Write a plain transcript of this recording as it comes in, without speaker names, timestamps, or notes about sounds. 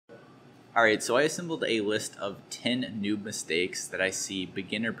Alright, so I assembled a list of 10 noob mistakes that I see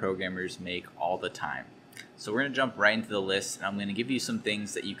beginner programmers make all the time. So we're going to jump right into the list, and I'm going to give you some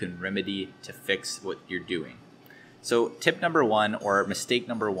things that you can remedy to fix what you're doing. So tip number one, or mistake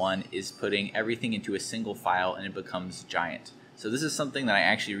number one, is putting everything into a single file and it becomes giant. So this is something that I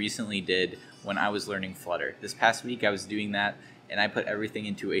actually recently did when I was learning Flutter. This past week I was doing that, and I put everything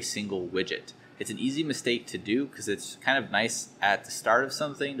into a single widget. It's an easy mistake to do because it's kind of nice at the start of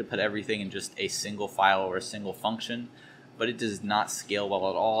something to put everything in just a single file or a single function, but it does not scale well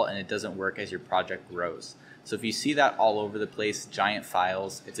at all, and it doesn't work as your project grows. So if you see that all over the place, giant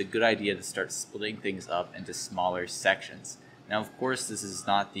files, it's a good idea to start splitting things up into smaller sections. Now, of course, this is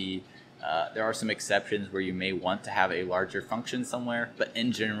not there are some exceptions where you may want to have a larger function somewhere, but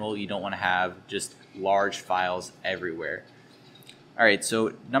in general, you don't want to have just large files everywhere. Alright,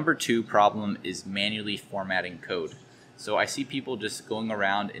 so number two problem is manually formatting code. So I see people just going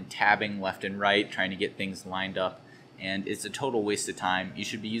around and tabbing left and right, trying to get things lined up, and it's a total waste of time. You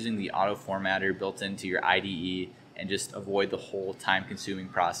should be using the auto formatter built into your IDE and just avoid the whole time-consuming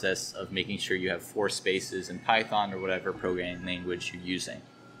process of making sure you have 4 spaces in Python or whatever programming language you're using.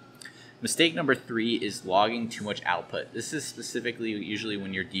 Mistake number three is logging too much output. This is specifically usually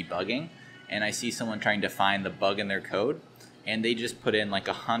when you're debugging, and I see someone trying to find the bug in their code, and they just put in like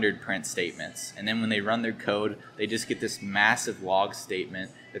 100 print statements, and then when they run their code, they just get this massive log statement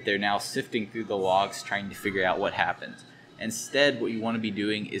that they're now sifting through the logs trying to figure out what happened. Instead, what you want to be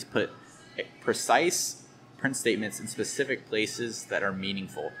doing is put precise print statements in specific places that are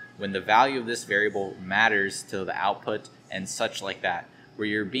meaningful, when the value of this variable matters to the output and such like that, where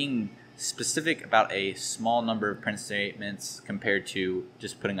you're being specific about a small number of print statements compared to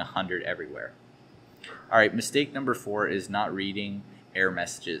just putting 100 everywhere. Alright, mistake number four is not reading error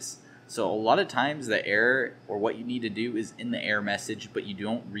messages. So a lot of times the error, or what you need to do, is in the error message, but you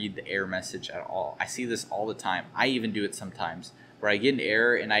don't read the error message at all. I see this all the time. I even do it sometimes, where I get an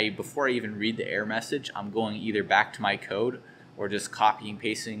error and before I even read the error message, I'm going either back to my code or just copying and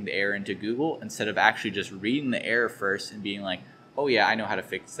pasting the error into Google instead of actually just reading the error first and being like, oh yeah, I know how to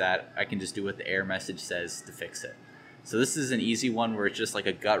fix that. I can just do what the error message says to fix it. So this is an easy one where it's just like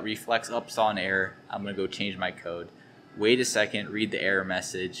a gut reflex. Saw an error, I'm going to go change my code. Wait a second, read the error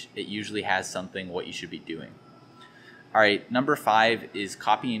message. It usually has something what you should be doing. Alright, number five is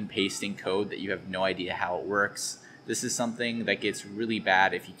copying and pasting code that you have no idea how it works. This is something that gets really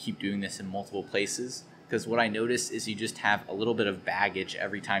bad if you keep doing this in multiple places, because what I notice is you just have a little bit of baggage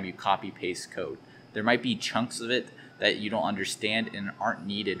every time you copy paste code. There might be chunks of it that you don't understand and aren't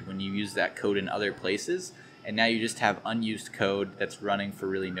needed when you use that code in other places, and now you just have unused code that's running for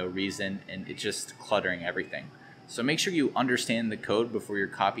really no reason, and it's just cluttering everything. So make sure you understand the code before you're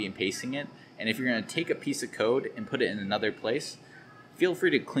copy and pasting it, and if you're going to take a piece of code and put it in another place, feel free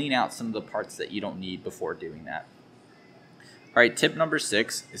to clean out some of the parts that you don't need before doing that. Alright, tip number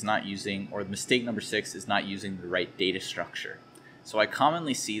six is not using, or mistake number six is not using the right data structure. So I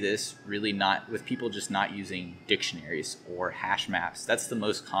commonly see this really not with people just not using dictionaries or hash maps. That's the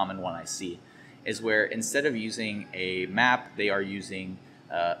most common one I see, is where instead of using a map, they are using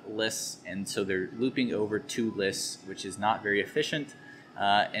lists, and so they're looping over 2 lists, which is not very efficient,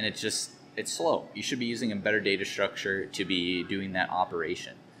 and it's slow. You should be using a better data structure to be doing that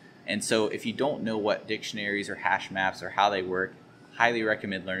operation. And so if you don't know what dictionaries or hash maps or how they work, highly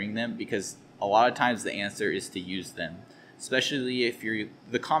recommend learning them, because a lot of times the answer is to use them. Especially if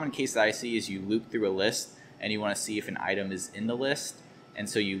the common case that I see is you loop through a list and you want to see if an item is in the list, and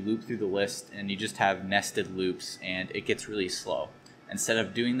so you loop through the list and you just have nested loops and it gets really slow. Instead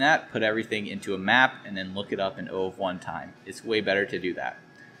of doing that, put everything into a map and then look it up in O of 1 time. It's way better to do that.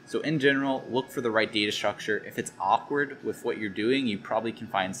 So in general, look for the right data structure. If it's awkward with what you're doing, you probably can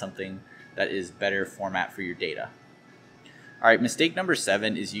find something that is better format for your data. Alright, mistake number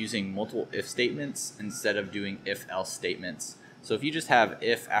 7 is using multiple if statements instead of doing if-else statements. So if you just have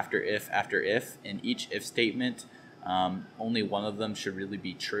if after if after if, in each if statement, only one of them should really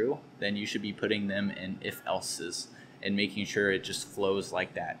be true, then you should be putting them in if-elses and making sure it just flows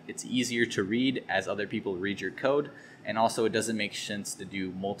like that. It's easier to read as other people read your code, and also it doesn't make sense to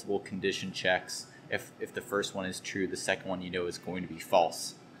do multiple condition checks. If the first one is true, the second one is going to be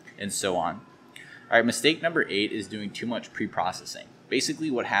false, and so on. Alright, mistake number 8 is doing too much pre-processing.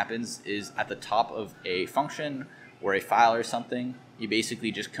 Basically what happens is at the top of a function or a file or something, you basically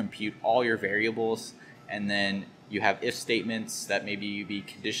just compute all your variables, and then you have if statements that maybe you be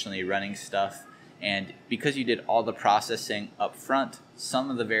conditionally running stuff, and because you did all the processing up front, some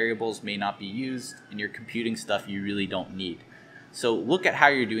of the variables may not be used and you're computing stuff you really don't need. So look at how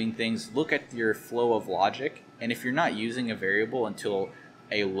you're doing things, look at your flow of logic, and if you're not using a variable until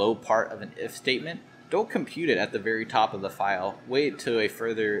a low part of an if statement, don't compute it at the very top of the file. Wait to a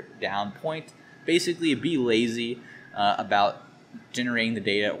further down point. Basically, be lazy about generating the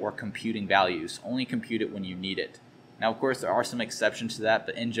data or computing values. Only compute it when you need it. Now, of course, there are some exceptions to that,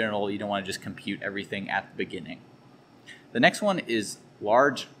 but in general, you don't want to just compute everything at the beginning. The next one is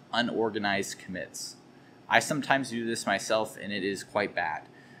large unorganized commits. I sometimes do this myself, and it is quite bad.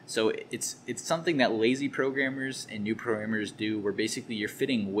 So it's something that lazy programmers and new programmers do, where basically you're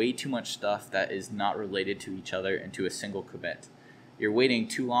fitting way too much stuff that is not related to each other into a single commit. You're waiting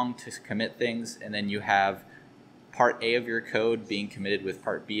too long to commit things, and then you have part A of your code being committed with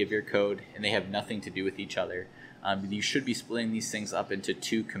part B of your code, and they have nothing to do with each other. You should be splitting these things up into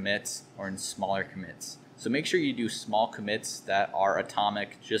 2 commits or in smaller commits. So make sure you do small commits that are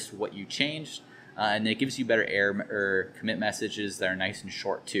atomic, just what you changed, and it gives you better error or commit messages that are nice and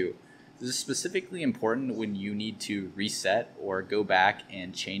short too. This is specifically important when you need to reset or go back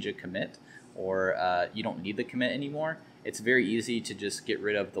and change a commit, or you don't need the commit anymore. It's very easy to just get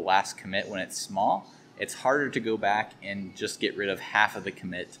rid of the last commit when it's small. It's harder to go back and just get rid of half of the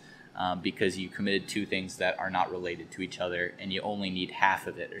commit because you committed 2 things that are not related to each other and you only need half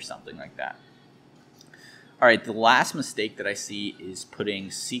of it or something like that. All right, the last mistake that I see is putting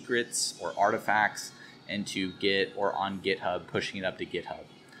secrets or artifacts into Git or on GitHub, pushing it up to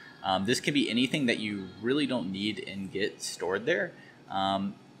GitHub. This can be anything that you really don't need in Git stored there.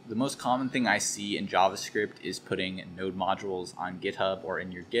 The most common thing I see in JavaScript is putting node modules on GitHub or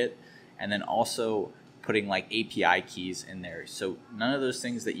in your Git, and then also putting like API keys in there. So none of those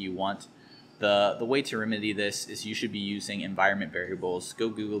things that you want. The way to remedy this is you should be using environment variables. Go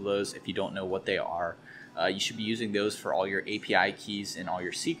Google those if you don't know what they are. You should be using those for all your API keys and all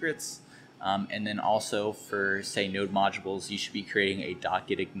your secrets. And then also for, say, node modules, you should be creating a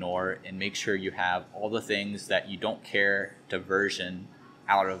 .gitignore and make sure you have all the things that you don't care to version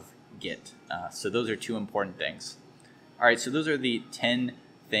out of Git. So those are 2 important things. All right, so those are the 10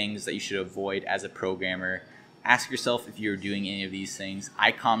 things that you should avoid as a programmer. Ask yourself if you're doing any of these things.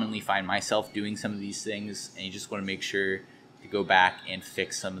 I commonly find myself doing some of these things, and you just want to make sure to go back and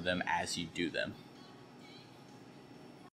fix some of them as you do them.